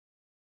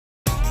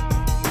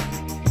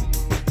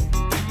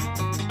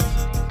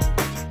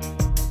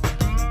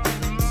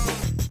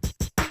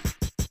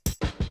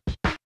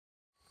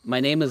My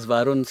name is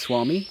Varun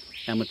Swami.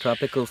 I'm a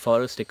tropical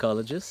forest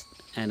ecologist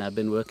and I've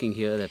been working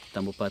here at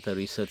Tambopata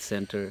Research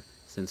Center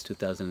since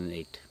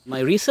 2008. My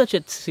research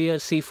at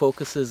TRC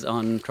focuses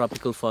on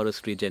tropical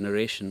forest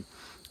regeneration,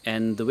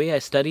 and the way I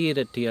study it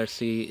at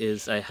TRC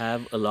is I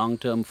have a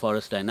long-term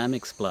forest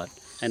dynamics plot,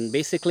 and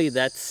basically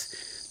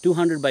that's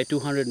 200 by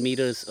 200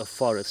 meters of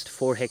forest,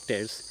 4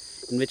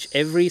 hectares, in which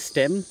every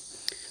stem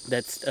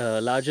that's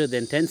larger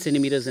than 10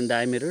 centimeters in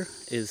diameter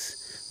is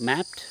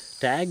mapped,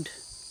 tagged,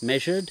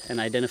 measured and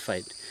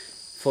identified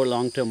for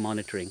long-term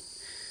monitoring.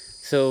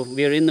 So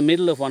we are in the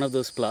middle of one of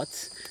those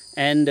plots,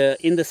 and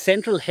in the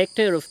central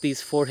hectare of these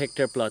 4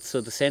 hectare plots,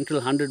 so the central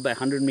 100 by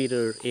 100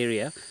 meter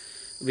area,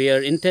 we are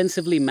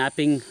intensively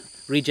mapping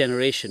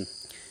regeneration.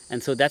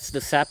 And so that's the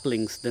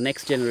saplings, the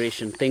next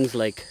generation, things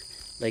like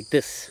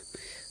this,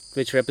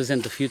 which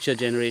represent the future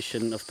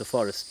generation of the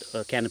forest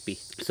canopy.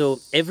 So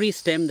every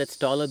stem that's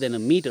taller than a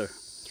meter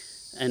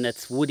and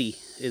that's woody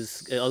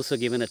is also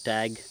given a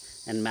tag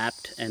and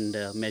mapped and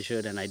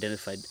measured and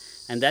identified.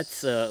 And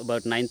that's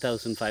about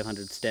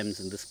 9,500 stems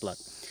in this plot.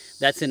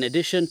 That's in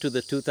addition to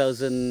the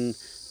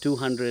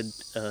 2,200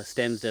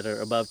 stems that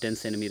are above 10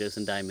 centimeters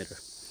in diameter.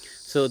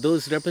 So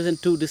those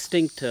represent 2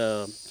 distinct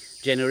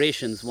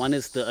generations. One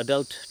is the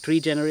adult tree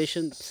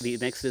generation. The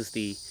next is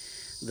the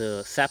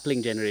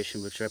sapling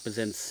generation, which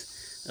represents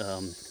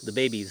the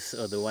babies,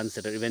 or the ones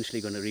that are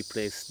eventually going to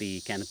replace the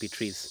canopy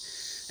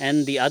trees.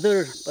 And the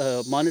other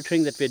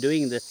monitoring that we're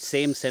doing in that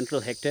same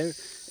central hectare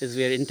is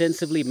we are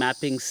intensively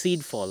mapping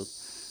seed fall,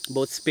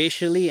 both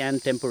spatially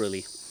and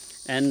temporally.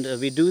 And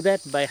we do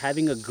that by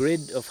having a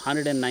grid of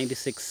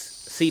 196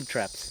 seed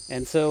traps.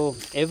 And so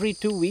every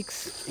 2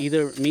 weeks,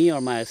 either me or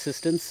my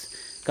assistants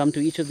come to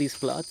each of these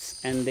plots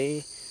and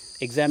they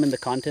examine the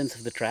contents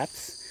of the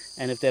traps.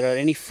 And if there are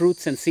any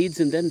fruits and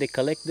seeds in them, they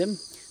collect them,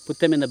 put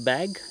them in a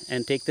bag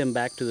and take them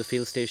back to the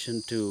field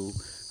station to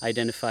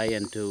identify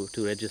and to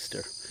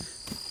register.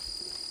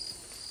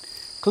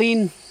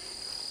 Clean.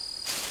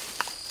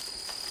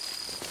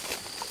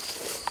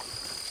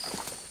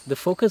 The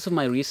focus of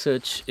my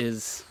research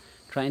is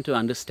trying to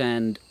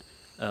understand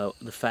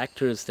the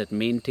factors that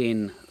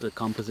maintain the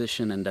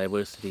composition and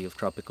diversity of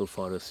tropical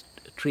forest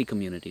tree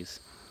communities.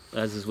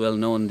 As is well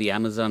known, the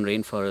Amazon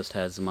rainforest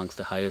has amongst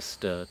the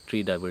highest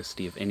tree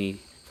diversity of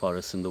any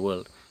forest in the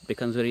world. It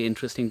becomes very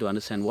interesting to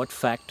understand what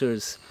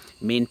factors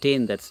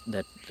maintain that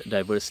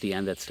diversity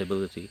and that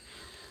stability.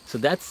 So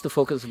that's the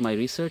focus of my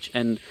research,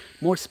 and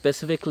more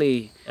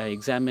specifically, I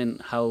examine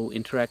how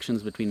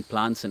interactions between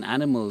plants and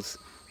animals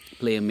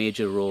play a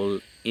major role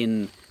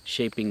in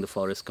shaping the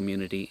forest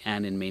community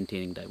and in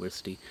maintaining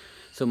diversity.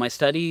 So my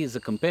study is a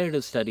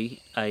comparative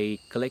study. I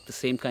collect the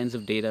same kinds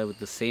of data with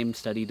the same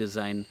study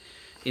design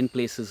in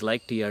places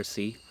like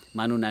TRC.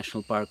 Manu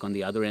National Park on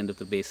the other end of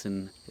the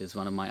basin is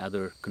one of my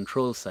other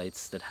control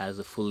sites that has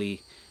a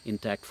fully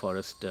intact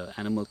forest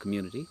animal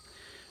community.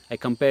 I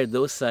compared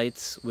those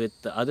sites with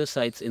the other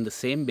sites in the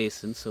same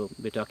basin, so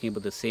we're talking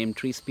about the same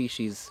tree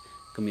species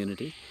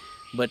community,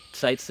 but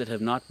sites that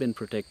have not been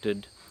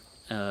protected,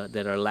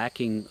 that are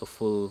lacking a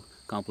full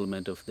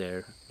complement of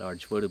their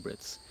large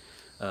vertebrates.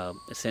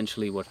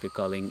 Essentially what we're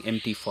calling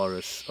empty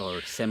forests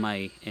or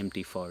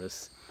semi-empty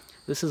forests.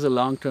 This is a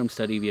long-term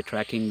study. We are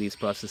tracking these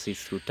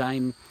processes through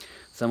time.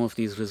 Some of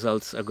these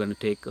results are going to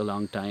take a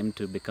long time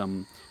to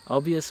become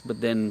obvious, but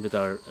then with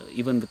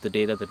even with the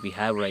data that we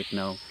have right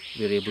now,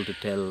 we're able to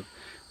tell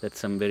that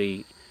some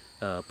very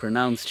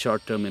pronounced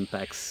short-term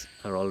impacts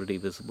are already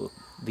visible.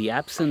 The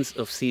absence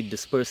of seed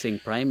dispersing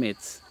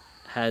primates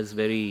has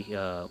very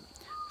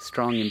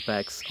strong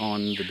impacts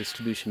on the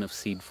distribution of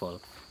seed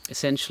fall.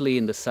 Essentially,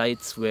 in the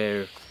sites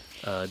where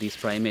these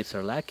primates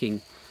are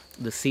lacking,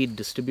 the seed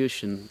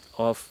distribution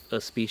of a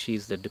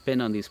species that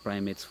depend on these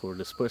primates for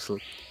dispersal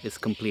is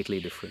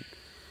completely different.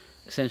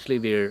 Essentially,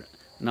 we're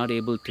not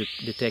able to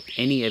detect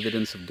any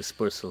evidence of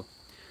dispersal.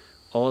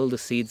 All the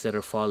seeds that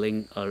are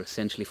falling are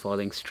essentially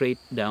falling straight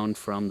down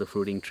from the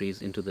fruiting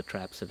trees into the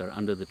traps that are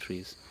under the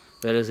trees.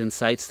 Whereas in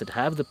sites that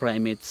have the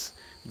primates,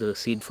 the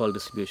seed fall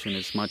distribution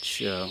is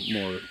much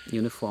more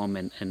uniform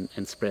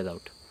and spread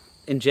out.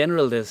 In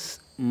general, there's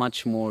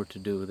much more to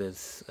do.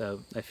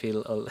 I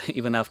feel,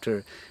 even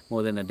after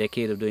more than a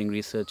decade of doing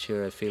research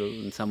here, I feel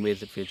in some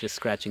ways that we're just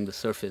scratching the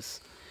surface.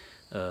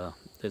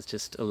 There's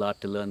just a lot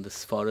to learn.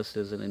 This forest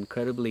is an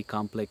incredibly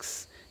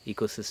complex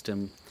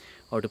ecosystem,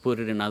 or to put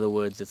it in other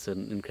words, it's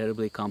an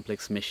incredibly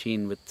complex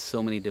machine with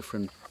so many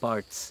different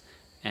parts,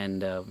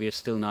 and we're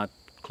still not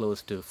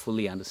close to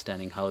fully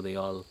understanding how they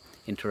all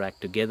interact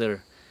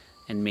together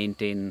and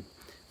maintain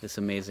this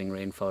amazing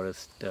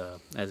rainforest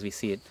as we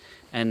see it.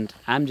 And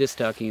I'm just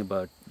talking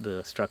about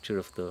the structure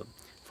of the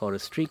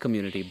forest tree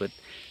community, but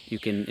you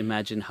can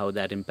imagine how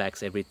that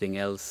impacts everything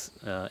else,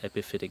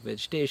 epiphytic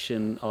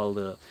vegetation, all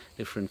the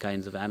different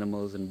kinds of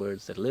animals and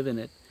birds that live in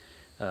it.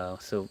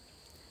 So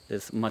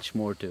there's much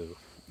more to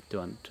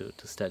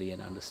study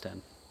and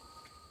understand.